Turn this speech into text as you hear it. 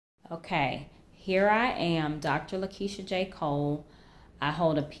Okay, here I am, Dr. Lakeisha J. Cole. I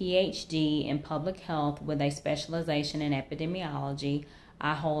hold a PhD in public health with a specialization in epidemiology.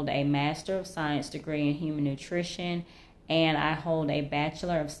 I hold a Master of Science degree in human nutrition, and I hold a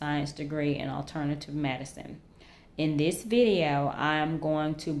Bachelor of Science degree in alternative medicine. In this video, I am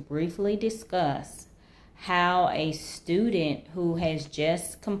going to briefly discuss how a student who has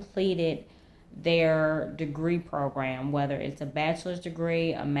just completed their degree program, whether it's a bachelor's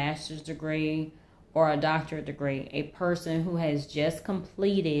degree, a master's degree, or a doctorate degree, a person who has just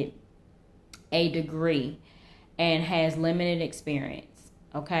completed a degree and has limited experience,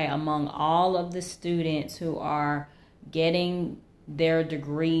 okay, among all of the students who are getting their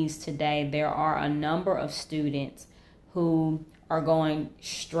degrees today, there are a number of students who are going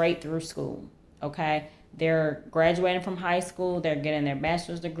straight through school, okay? They're graduating from high school, they're getting their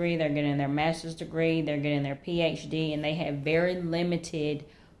bachelor's degree, they're getting their master's degree, they're getting their PhD, and they have very limited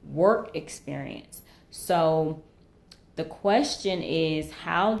work experience. So the question is,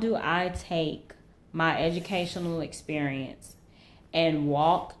 how do I take my educational experience and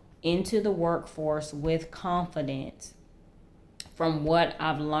walk into the workforce with confidence from what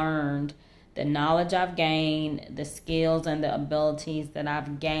I've learned, the knowledge I've gained, the skills and the abilities that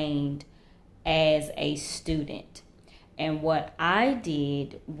I've gained as a student? And what I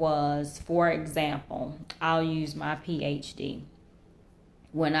did was, for example, I'll use my PhD.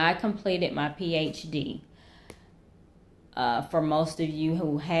 When I completed my PhD, for most of you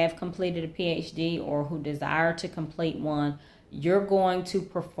who have completed a PhD or who desire to complete one, you're going to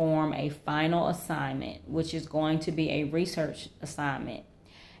perform a final assignment, which is going to be a research assignment.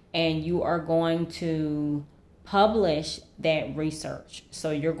 And you are going to publish that research.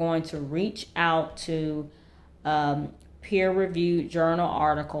 So you're going to reach out to peer-reviewed journal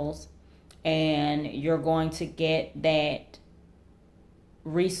articles, and you're going to get that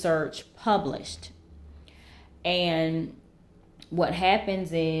research published. And what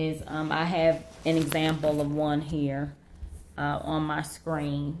happens is, I have an example of one here on my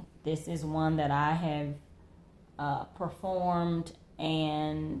screen. This is one that I have performed,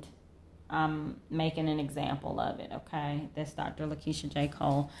 and I'm making an example of it, okay? That's Dr. Lakeisha J.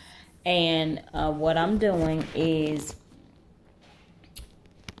 Cole. And what I'm doing is,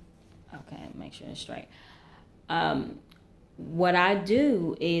 okay, make sure it's straight. What I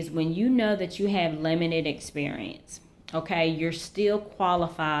do is, when you know that you have limited experience, okay, you're still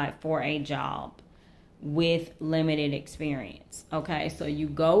qualified for a job with limited experience, okay? So you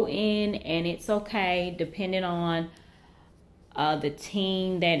go in, and it's okay, depending on the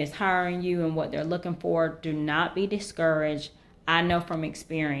team that is hiring you and what they're looking for. Do not be discouraged. I know from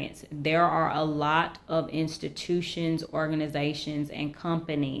experience, there are a lot of institutions, organizations, and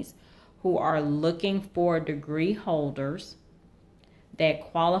companies who are looking for degree holders that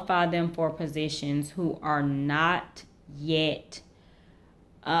qualify them for positions who are not yet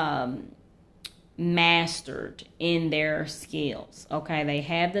mastered in their skills, okay? They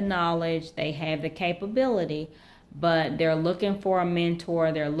have the knowledge, they have the capability, but they're looking for a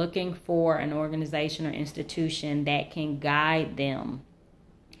mentor. They're looking for an organization or institution that can guide them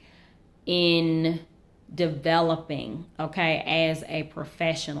in developing, okay, as a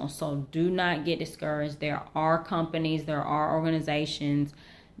professional. So do not get discouraged. There are companies, there are organizations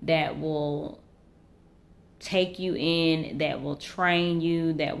that will take you in, that will train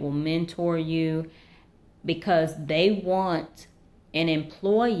you, that will mentor you, because they want an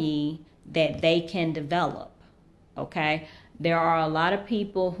employee that they can develop. Okay, there are a lot of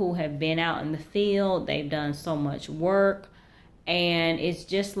people who have been out in the field, they've done so much work, and it's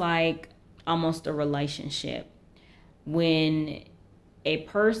just like almost a relationship. When a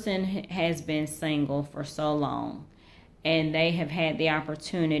person has been single for so long and they have had the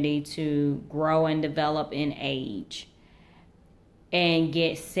opportunity to grow and develop in age and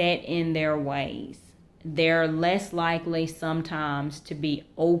get set in their ways, they're less likely sometimes to be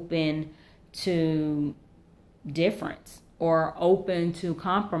open to difference or open to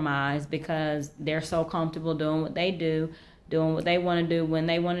compromise, because they're so comfortable doing what they do, doing what they want to do when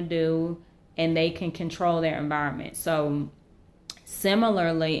they want to do, and they can control their environment. So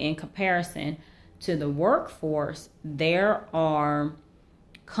similarly, in comparison to the workforce, there are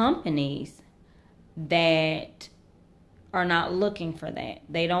companies that are not looking for that.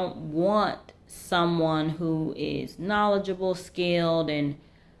 They don't want someone who is knowledgeable, skilled, and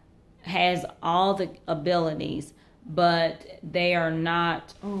has all the abilities, but they are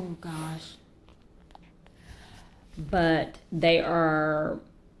not, but they are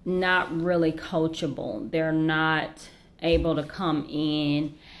not really coachable. They're not able to come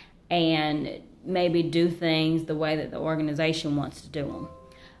in and maybe do things the way that the organization wants to do them.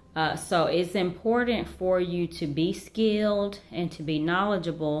 So it's important for you to be skilled and to be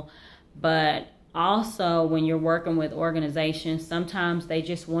knowledgeable, but also when you're working with organizations, sometimes they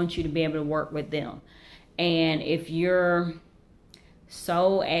just want you to be able to work with them. And if you're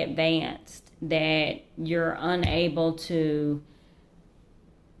so advanced that you're unable to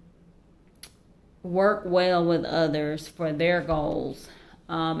work well with others for their goals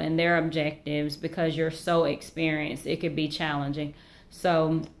and their objectives because you're so experienced, it could be challenging.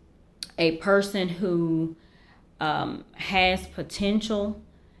 So a person who has potential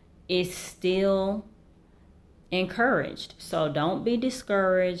is still encouraged. So don't be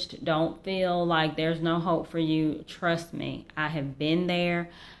discouraged. Don't feel like there's no hope for you. Trust me, I have been there.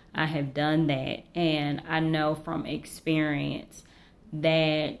 I have done that. And I know from experience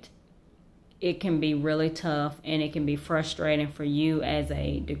that it can be really tough and it can be frustrating for you as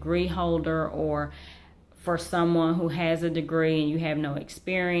a degree holder or for someone who has a degree and you have no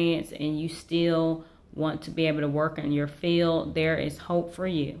experience and you still want to be able to work in your field. There is hope for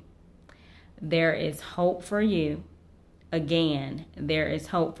you. There is hope for you. Again, there is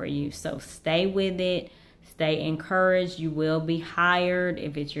hope for you. So stay with it. Stay encouraged. You will be hired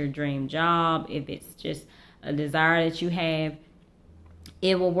if it's your dream job, if it's just a desire that you have.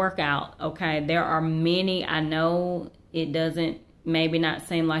 It will work out, okay? There are many, I know it doesn't maybe not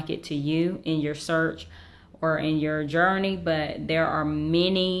seem like it to you in your search or in your journey, but there are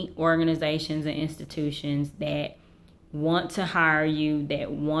many organizations and institutions that want to hire you,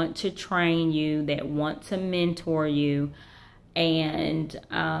 that want to train you, that want to mentor you. And,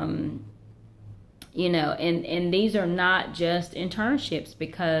 you know, and these are not just internships,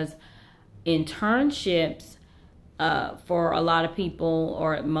 because internships, for a lot of people,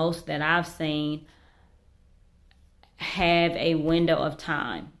 or most that I've seen, have a window of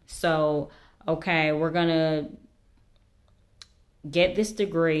time. So, okay, we're going to get this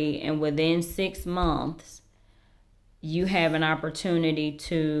degree, and within 6 months, you have an opportunity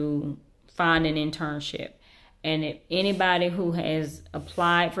to find an internship. And if anybody who has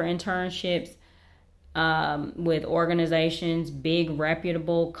applied for internships with organizations, big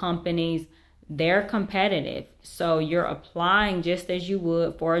reputable companies, they're competitive. So you're applying just as you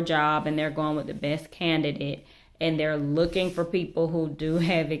would for a job, and they're going with the best candidate, and they're looking for people who do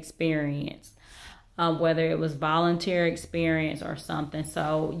have experience, whether it was volunteer experience or something.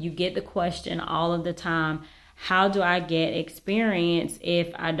 So you get the question all of the time, how do I get experience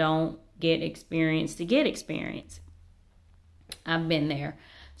if I don't get experience to get experience? I've been there.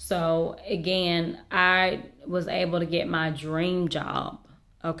 So again, I was able to get my dream job.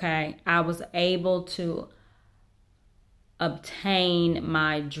 Okay, I was able to obtain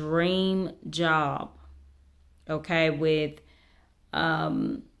my dream job, okay, with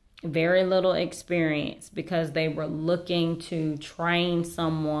very little experience, because they were looking to train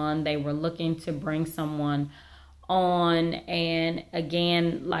someone. They were looking to bring someone on. And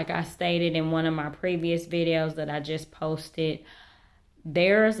again, like I stated in one of my previous videos that I just posted,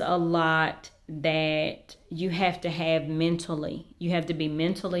 there's a lot that you have to have mentally. You have to be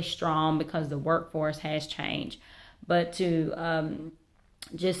mentally strong, because the workforce has changed. But to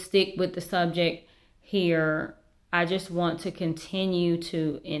just stick with the subject here, I just want to continue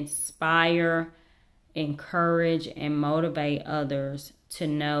to inspire, encourage, and motivate others to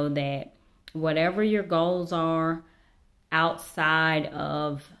know that whatever your goals are outside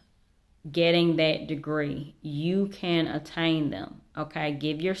of getting that degree, you can attain them. Okay,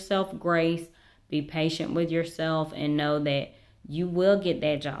 give yourself grace, be patient with yourself, and know that you will get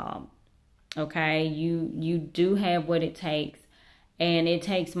that job. Okay, you do have what it takes, and it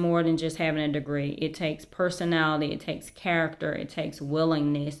takes more than just having a degree. It takes personality, it takes character, it takes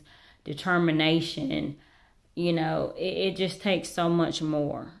willingness, determination. You know, it just takes so much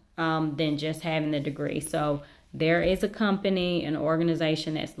more than just having the degree. So there is a company, an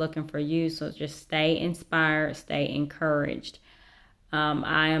organization that's looking for you. So just stay inspired, stay encouraged.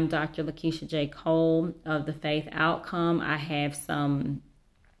 I am Dr. Lakeisha J. Cole of The Faith Outcome. I have some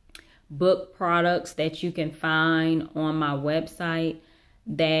book products that you can find on my website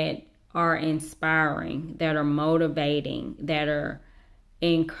that are inspiring, that are motivating, that are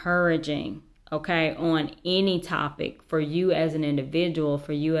encouraging, okay, on any topic for you as an individual,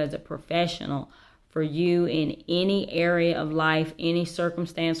 for you as a professional, for you in any area of life, any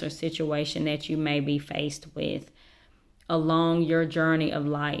circumstance or situation that you may be faced with along your journey of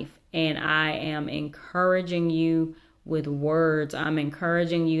life. And I am encouraging you with words. I'm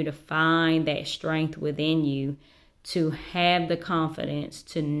encouraging you to find that strength within you, to have the confidence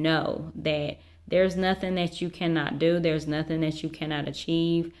to know that there's nothing that you cannot do. There's nothing that you cannot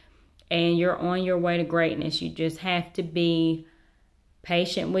achieve. And you're on your way to greatness. You just have to be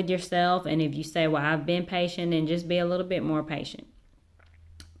patient with yourself. And if you say, well, I've been patient, then just be a little bit more patient.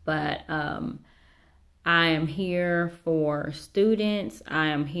 But I am here for students. I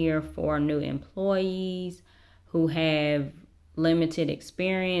am here for new employees who have limited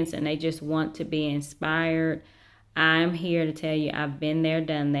experience and they just want to be inspired. I'm here to tell you I've been there,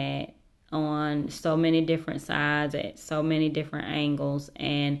 done that on so many different sides at so many different angles.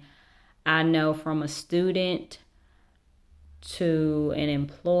 And I know from a student to an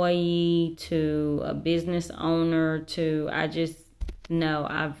employee to a business owner to, I just know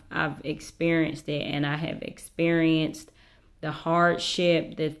I've experienced it, and I have experienced the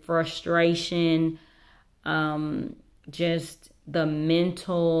hardship, the frustration, just the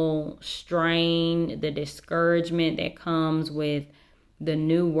mental strain, the discouragement that comes with the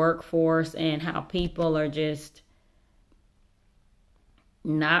new workforce and how people are just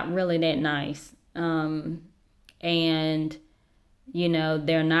not really that nice. And, you know,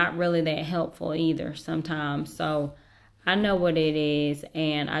 they're not really that helpful either sometimes. So I know what it is,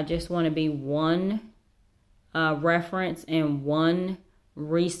 and I just want to be one reference and one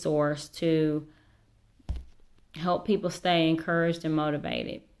resource to help people stay encouraged and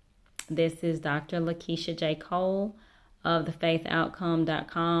motivated. This is Dr. Lakeisha J. Cole of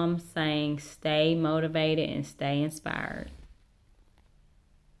thefaithoutcome.com saying stay motivated and stay inspired.